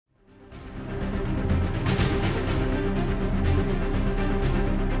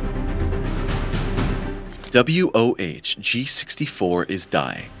WOH G64 is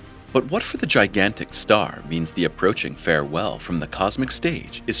dying. But what for the gigantic star means the approaching farewell from the cosmic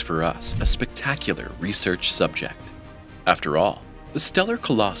stage is for us a spectacular research subject. After all, the stellar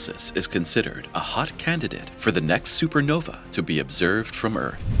colossus is considered a hot candidate for the next supernova to be observed from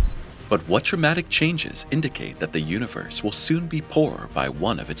Earth. But what dramatic changes indicate that the universe will soon be poorer by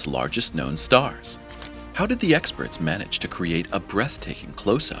one of its largest known stars? How did the experts manage to create a breathtaking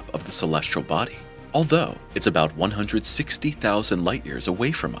close-up of the celestial body, although it's about 160,000 light-years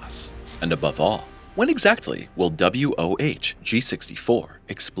away from us? And above all, when exactly will WOH G64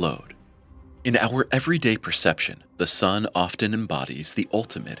 explode? In our everyday perception, the sun often embodies the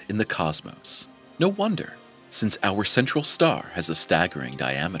ultimate in the cosmos. No wonder, since our central star has a staggering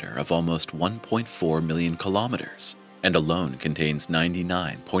diameter of almost 1.4 million kilometers and alone contains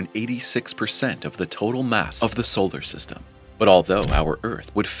 99.86% of the total mass of the solar system. But although our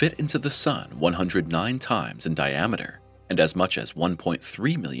Earth would fit into the Sun 109 times in diameter and as much as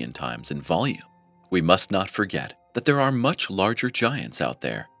 1.3 million times in volume, we must not forget that there are much larger giants out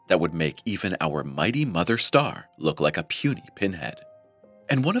there that would make even our mighty mother star look like a puny pinhead.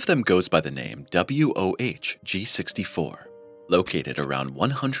 And one of them goes by the name WOH G64. Located around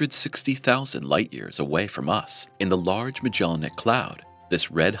 160,000 light-years away from us in the Large Magellanic Cloud,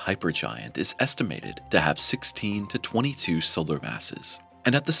 this red hypergiant is estimated to have 16 to 22 solar masses,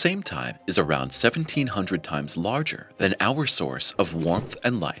 and at the same time is around 1,700 times larger than our source of warmth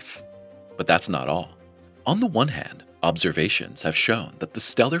and life. But that's not all. On the one hand, observations have shown that the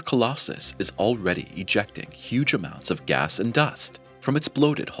stellar colossus is already ejecting huge amounts of gas and dust from its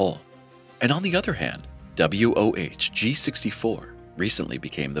bloated hull. And on the other hand, WOH G64 recently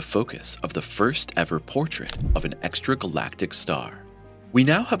became the focus of the first ever portrait of an extragalactic star. We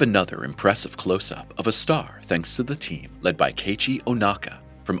now have another impressive close-up of a star thanks to the team led by Keiichi Onaka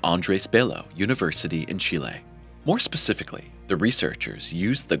from Andres Bello University in Chile. More specifically, the researchers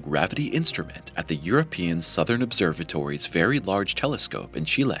used the gravity instrument at the European Southern Observatory's Very Large Telescope in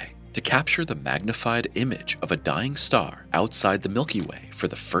Chile to capture the magnified image of a dying star outside the Milky Way for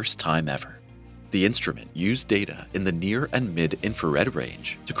the first time ever. The instrument used data in the near and mid-infrared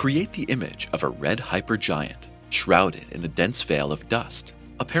range to create the image of a red hypergiant shrouded in a dense veil of dust,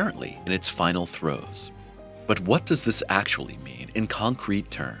 apparently in its final throes. But what does this actually mean in concrete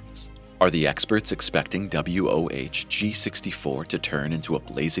terms? Are the experts expecting WOH G64 to turn into a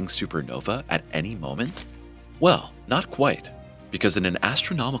blazing supernova at any moment? Well, not quite, because in an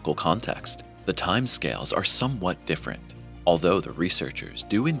astronomical context, the timescales are somewhat different. Although the researchers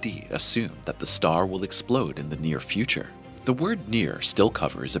do indeed assume that the star will explode in the near future, the word near still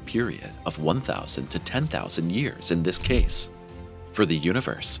covers a period of 1,000 to 10,000 years in this case. For the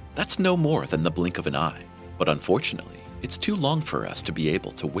universe, that's no more than the blink of an eye, but unfortunately, it's too long for us to be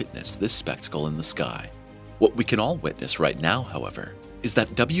able to witness this spectacle in the sky. What we can all witness right now, however, is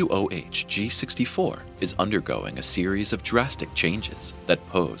that WOH G64 is undergoing a series of drastic changes that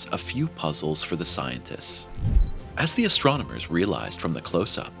pose a few puzzles for the scientists. As the astronomers realized from the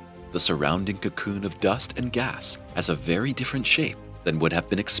close-up, the surrounding cocoon of dust and gas has a very different shape than would have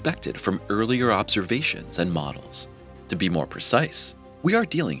been expected from earlier observations and models. To be more precise, we are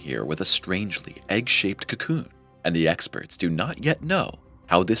dealing here with a strangely egg-shaped cocoon, and the experts do not yet know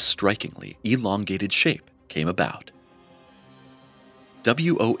how this strikingly elongated shape came about.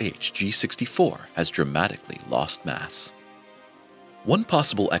 WOH G64 has dramatically lost mass. One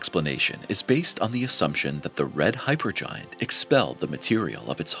possible explanation is based on the assumption that the red hypergiant expelled the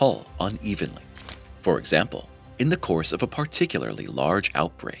material of its hull unevenly, for example, in the course of a particularly large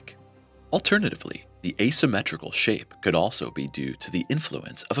outbreak. Alternatively, the asymmetrical shape could also be due to the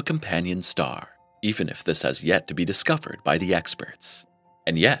influence of a companion star, even if this has yet to be discovered by the experts.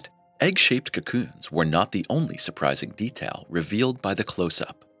 And yet, egg-shaped cocoons were not the only surprising detail revealed by the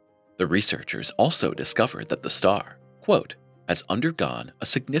close-up. The researchers also discovered that the star, quote, has undergone a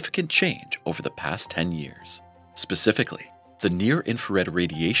significant change over the past 10 years. Specifically, the near-infrared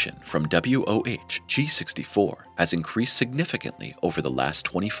radiation from WOH G64 has increased significantly over the last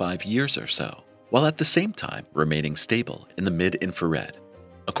 25 years or so, while at the same time remaining stable in the mid-infrared.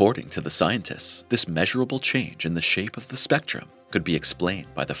 According to the scientists, this measurable change in the shape of the spectrum could be explained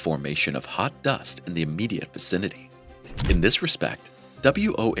by the formation of hot dust in the immediate vicinity. In this respect,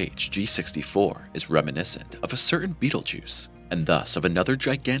 WOH G64 is reminiscent of a certain Betelgeuse, and thus of another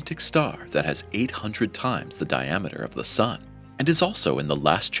gigantic star that has 800 times the diameter of the Sun, and is also in the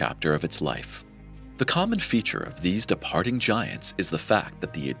last chapter of its life. The common feature of these departing giants is the fact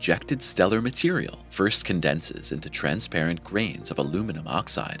that the ejected stellar material first condenses into transparent grains of aluminum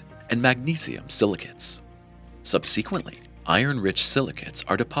oxide and magnesium silicates. Subsequently, iron-rich silicates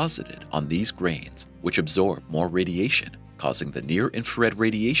are deposited on these grains, which absorb more radiation, causing the near-infrared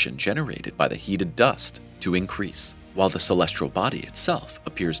radiation generated by the heated dust to increase, while the celestial body itself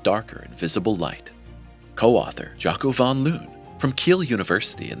appears darker in visible light. Co-author Jaco van Loon from Kiel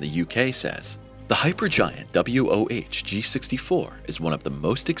University in the UK says, "The hypergiant WOH G64 is one of the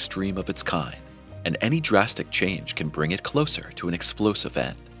most extreme of its kind, and any drastic change can bring it closer to an explosive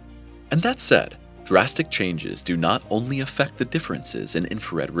end." And that said, drastic changes do not only affect the differences in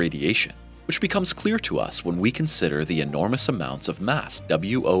infrared radiation, which becomes clear to us when we consider the enormous amounts of mass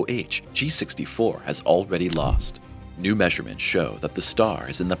WOH G64 has already lost. New measurements show that the star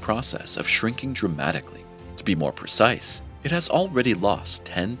is in the process of shrinking dramatically. To be more precise, it has already lost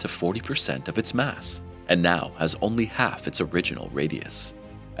 10 to 40% of its mass, and now has only half its original radius.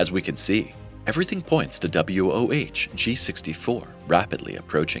 As we can see, everything points to WOH G64 rapidly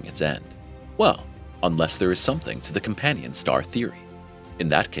approaching its end. Well, unless there is something to the companion star theory. In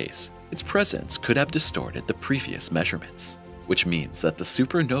that case, its presence could have distorted the previous measurements, which means that the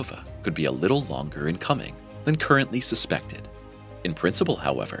supernova could be a little longer in coming than currently suspected. In principle,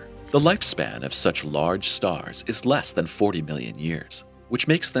 however, the lifespan of such large stars is less than 40 million years, which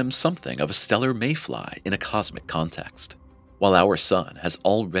makes them something of a stellar mayfly in a cosmic context. While our Sun has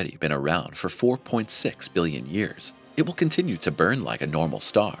already been around for 4.6 billion years, it will continue to burn like a normal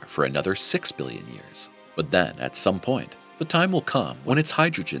star for another 6 billion years. But then, at some point, the time will come when its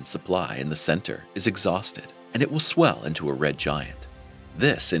hydrogen supply in the center is exhausted, and it will swell into a red giant.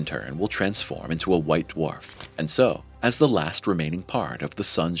 This, in turn, will transform into a white dwarf, and so, as the last remaining part of the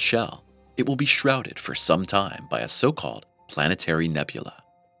Sun's shell, it will be shrouded for some time by a so-called planetary nebula.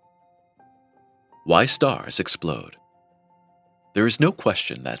 Why stars explode? There is no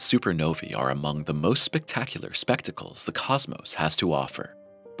question that supernovae are among the most spectacular spectacles the cosmos has to offer.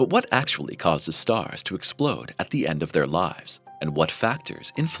 But what actually causes stars to explode at the end of their lives, and what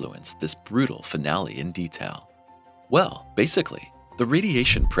factors influence this brutal finale in detail? Well, basically, the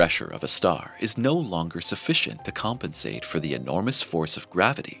radiation pressure of a star is no longer sufficient to compensate for the enormous force of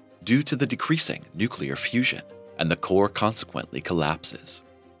gravity due to the decreasing nuclear fusion, and the core consequently collapses.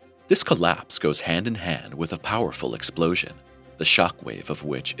 This collapse goes hand in hand with a powerful explosion, the shockwave of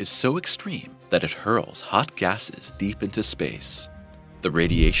which is so extreme that it hurls hot gases deep into space. The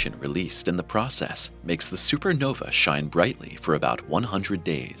radiation released in the process makes the supernova shine brightly for about 100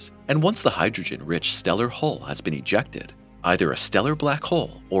 days, and once the hydrogen-rich stellar hull has been ejected, either a stellar black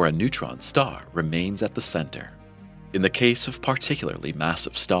hole or a neutron star remains at the center. In the case of particularly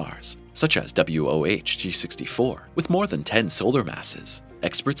massive stars, such as WOH G64, with more than 10 solar masses,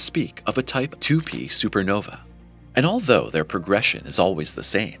 experts speak of a type 2P supernova. And although their progression is always the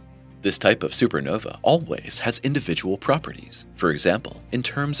same, this type of supernova always has individual properties, for example, in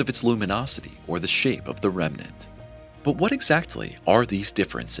terms of its luminosity or the shape of the remnant. But what exactly are these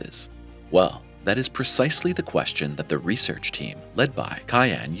differences? Well, that is precisely the question that the research team led by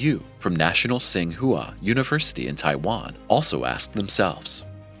Kaian Yu from National Tsinghua University in Taiwan also asked themselves.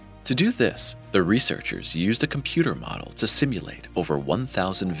 To do this, the researchers used a computer model to simulate over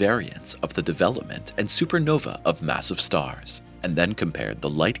 1,000 variants of the development and supernova of massive stars, and then compared the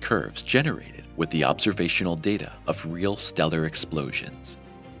light curves generated with the observational data of real stellar explosions.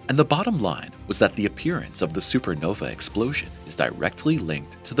 And the bottom line was that the appearance of the supernova explosion is directly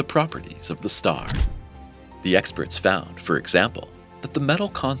linked to the properties of the star. The experts found, for example, that the metal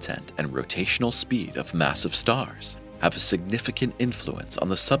content and rotational speed of massive stars have a significant influence on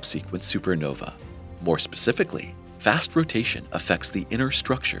the subsequent supernova. More specifically, fast rotation affects the inner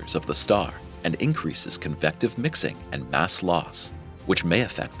structures of the star and increases convective mixing and mass loss, which may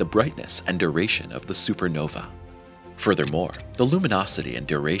affect the brightness and duration of the supernova. Furthermore, the luminosity and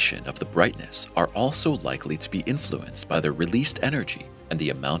duration of the brightness are also likely to be influenced by the released energy and the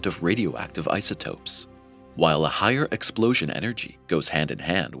amount of radioactive isotopes. While a higher explosion energy goes hand in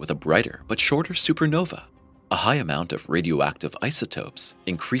hand with a brighter but shorter supernova, a high amount of radioactive isotopes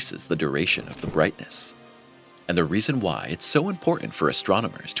increases the duration of the brightness. And the reason why it's so important for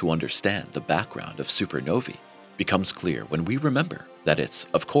astronomers to understand the background of supernovae becomes clear when we remember that it's,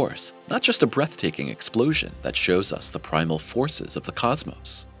 of course, not just a breathtaking explosion that shows us the primal forces of the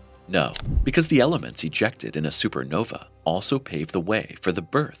cosmos. No, because the elements ejected in a supernova also pave the way for the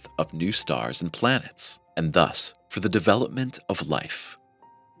birth of new stars and planets, and thus for the development of life.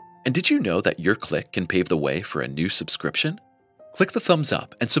 And did you know that your click can pave the way for a new subscription? Click the thumbs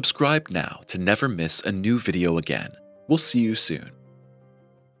up and subscribe now to never miss a new video again. We'll see you soon.